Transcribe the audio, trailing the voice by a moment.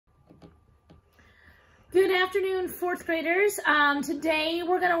Good afternoon, fourth graders. Today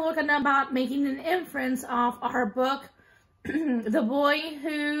we're going to look about making an inference off our book, The Boy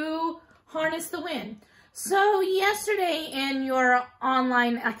Who Harnessed the Wind. So yesterday in your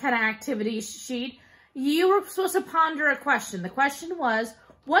online kind of activity sheet, you were supposed to ponder a question. The question was,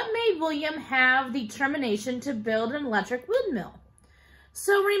 what made William have the determination to build an electric windmill?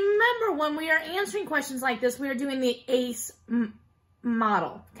 So remember, when we are answering questions like this, we are doing the ACE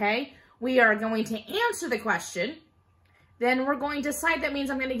model, okay? We are going to answer the question, then we're going to cite. That means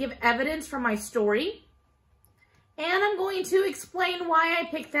I'm going to give evidence from my story, and I'm going to explain why I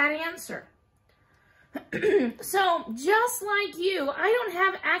picked that answer. So just like you, I don't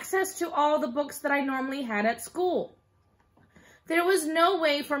have access to all the books that I normally had at school. There was no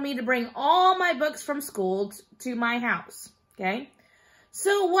way for me to bring all my books from school to my house, okay?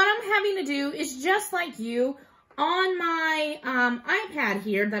 So what I'm having to do is just like you. On my iPad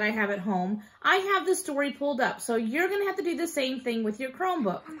here that I have at home, I have the story pulled up. So you're going to have to do the same thing with your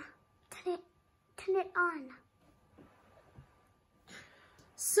Chromebook. Mama, turn it on.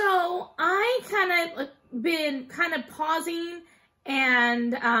 So I been pausing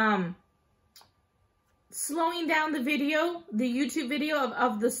and slowing down the video, the YouTube video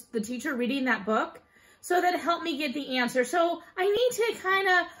of the teacher reading that book, so that it helped me get the answer. So I need to kind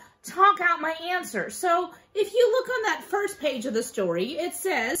of talk out my answer. So if you look on that first page of the story, it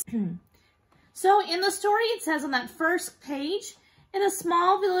says, so in the story it says on that first page, in a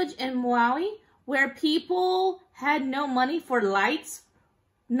small village in Maui where people had no money for lights,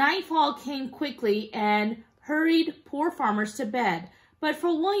 nightfall came quickly and hurried poor farmers to bed. But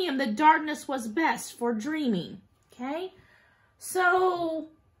for William, the darkness was best for dreaming. Okay? So,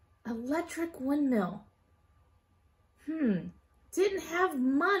 electric windmill. Didn't have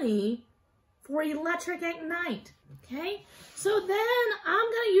money for electric at night, okay? So then I'm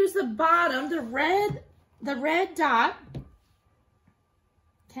going to use the bottom, the red dot,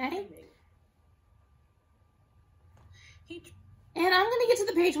 okay? And I'm going to get to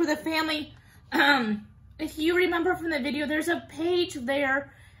the page where the family, if you remember from the video, there's a page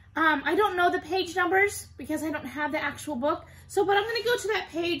there. I don't know the page numbers because I don't have the actual book. So, but I'm going to go to that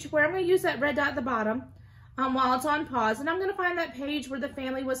page where I'm going to use that red dot at the bottom. While it's on pause, and I'm going to find that page where the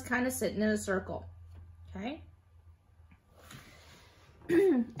family was kind of sitting in a circle, okay?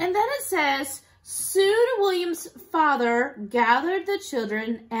 And then it says, soon William's father gathered the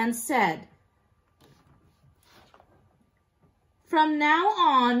children and said, from now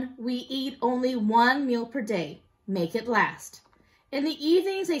on, we eat only one meal per day. Make it last. In the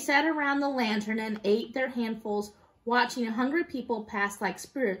evenings, they sat around the lantern and ate their handfuls, watching hungry people pass like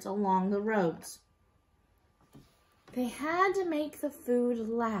spirits along the roads. They had to make the food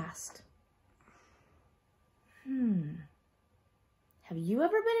last. Have you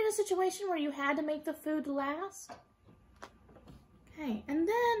ever been in a situation where you had to make the food last? Okay, and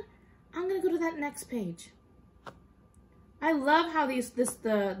then I'm going to go to that next page. I love how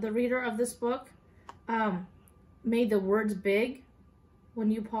the reader of this book made the words big when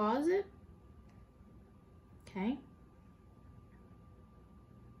you pause it. Okay.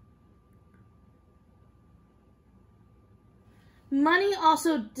 Money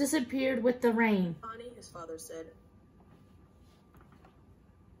also disappeared with the rain. Ronnie, his father said.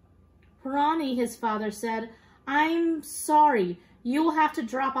 Ronnie, his father said, I'm sorry, you will have to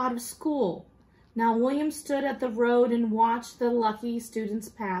drop out of school. Now William stood at the road and watched the lucky students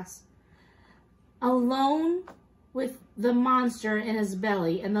pass. Alone with the monster in his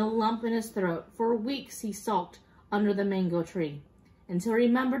belly and the lump in his throat, for weeks he sulked under the mango tree, until he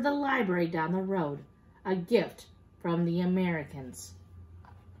remembered the library down the road, a gift from the Americans.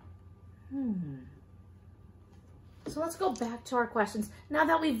 So let's go back to our questions. Now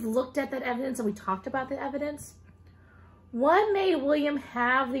that we've looked at that evidence and we talked about the evidence, what made William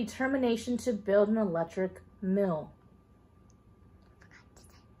have the determination to build an electric mill?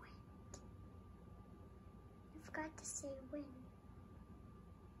 I forgot to say wind.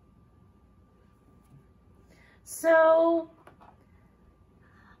 So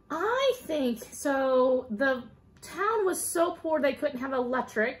I think, so the town was so poor they couldn't have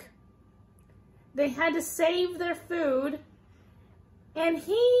electric. They had to save their food. And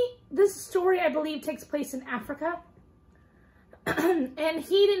this story, I believe, takes place in Africa. And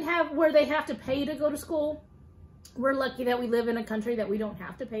he didn't have where they have to pay to go to school. We're lucky that we live in a country that we don't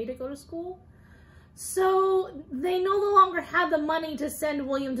have to pay to go to school. So they no longer had the money to send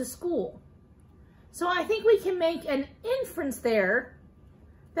William to school. So I think we can make an inference there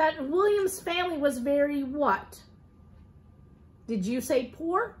that William's family was very what? Did you say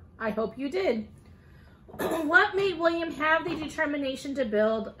poor? I hope you did. What made William have the determination to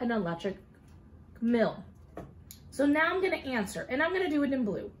build an electric mill. So now I'm going to answer, and I'm going to do it in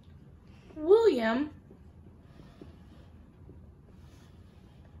blue. William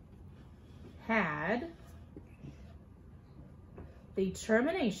had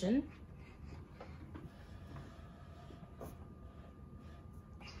determination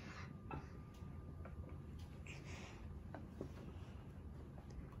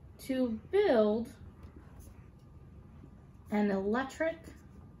to build an electric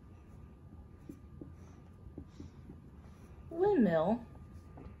windmill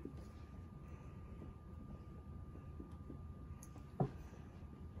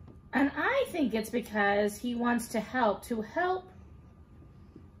and I think it's because he wants to help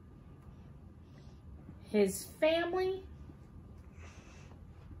his family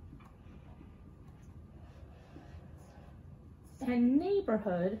and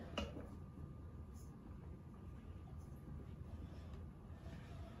neighborhood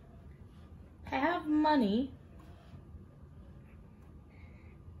have money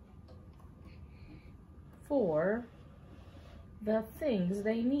for the things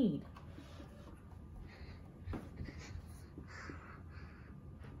they need.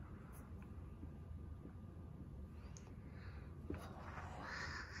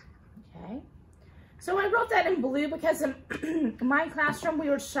 Okay, so I wrote that in blue because in my classroom we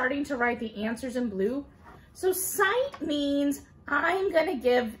were starting to write the answers in blue. So cite means I'm going to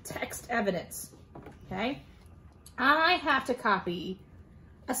give text evidence, okay? I have to copy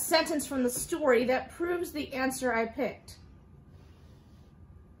a sentence from the story that proves the answer I picked.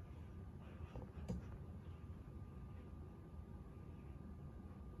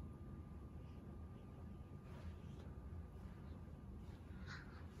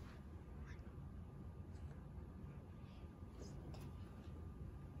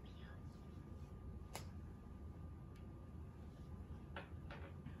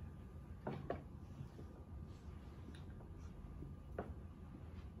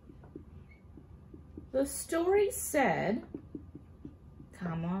 The story said,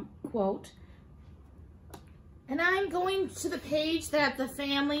 comma, quote, and I'm going to the page that the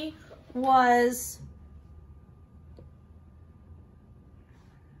family was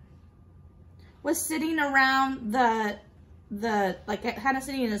sitting around the like kind of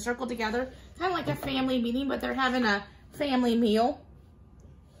sitting in a circle together, kind of like a family meeting, but they're having a family meal.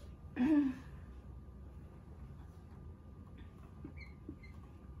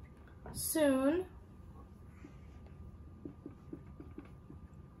 Soon,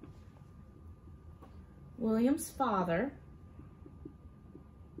 William's father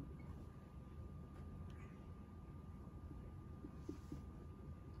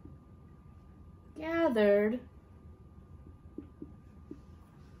gathered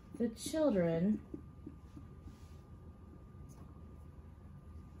the children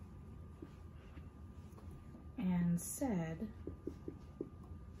and said,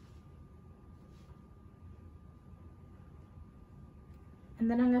 and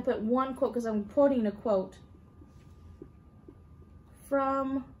then I'm going to put one quote because I'm quoting a quote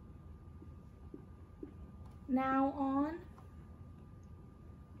from now on.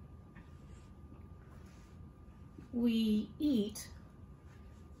 We eat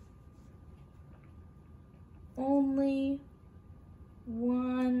only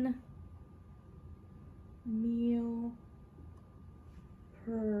one meal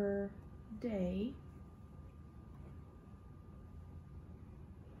per day.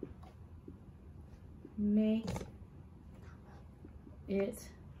 Make it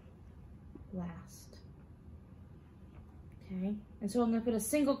last. Okay, and so I'm going to put a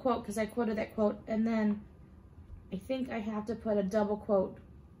single quote because I quoted that quote, and then I think I have to put a double quote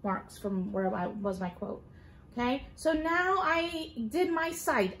marks from where was my quote. Okay, so now I did my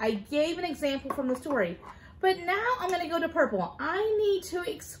cite. I gave an example from the story, but now I'm going to go to purple. I need to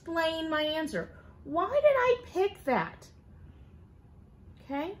explain my answer. Why did I pick that?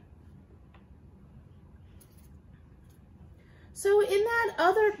 Okay. So in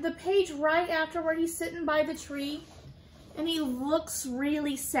that the page right after where he's sitting by the tree and he looks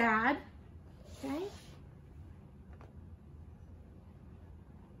really sad, okay?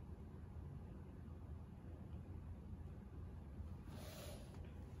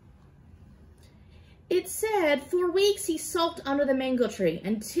 It said, for weeks he sulked under the mango tree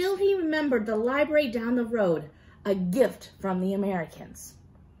until he remembered the library down the road, a gift from the Americans.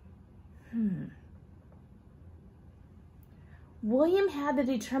 William had the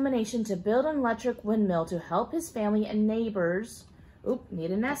determination to build an electric windmill to help his family and neighbors. Oop,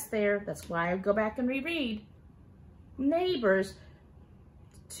 need an S there. That's why I go back and reread. Neighbors,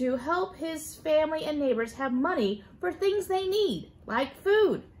 to help his family and neighbors have money for things they need, like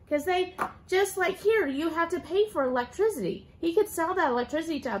food. Because they Just like here, you have to pay for electricity. He could sell that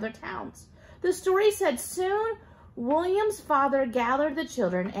electricity to other towns. The story said, soon William's father gathered the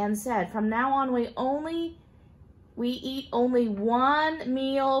children and said, from now on we eat only 1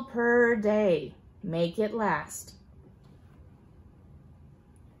 meal per day. Make it last.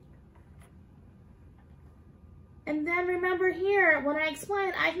 And then remember here, when I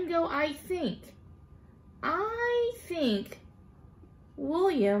explain, I can go, I think. I think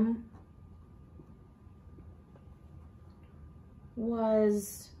William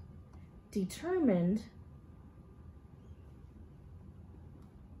was determined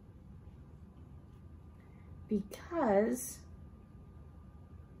because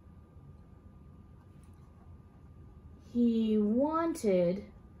he wanted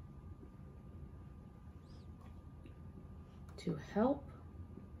to help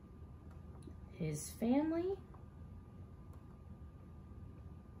his family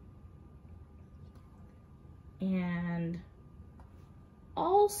and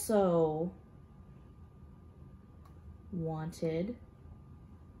also wanted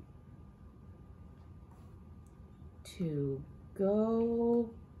to go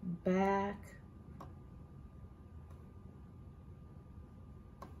back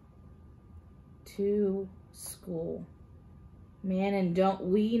to school. Man, and don't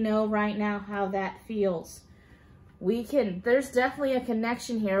we know right now how that feels? There's definitely a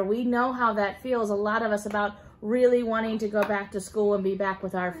connection here. We know how that feels, a lot of us, about really wanting to go back to school and be back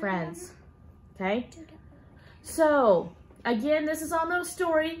with our friends. Okay? So, again, this is on the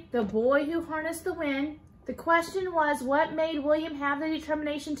story, The Boy Who Harnessed the Wind. The question was, what made William have the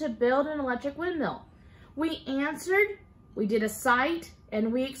determination to build an electric windmill? We answered, we did a cite,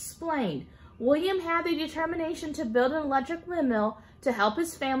 and we explained. William had the determination to build an electric windmill to help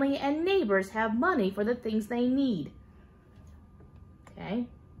his family and neighbors have money for the things they need. Okay.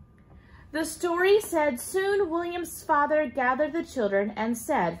 The story said, soon William's father gathered the children and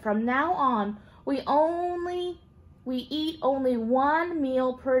said, from now on, we eat only 1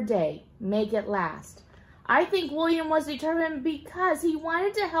 meal per day. Make it last. I think William was determined because he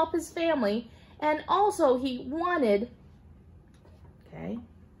wanted to help his family, and also he wanted,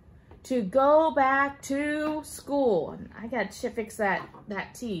 to go back to school. I got to fix that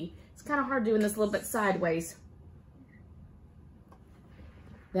T. It's kind of hard doing this a little bit sideways.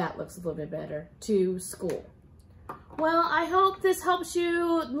 That looks a little bit better. To school. Well, I hope this helps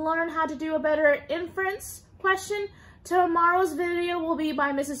you learn how to do a better inference question. Tomorrow's video will be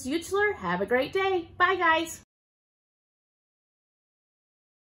by Mrs. Uchler. Have a great day. Bye, guys.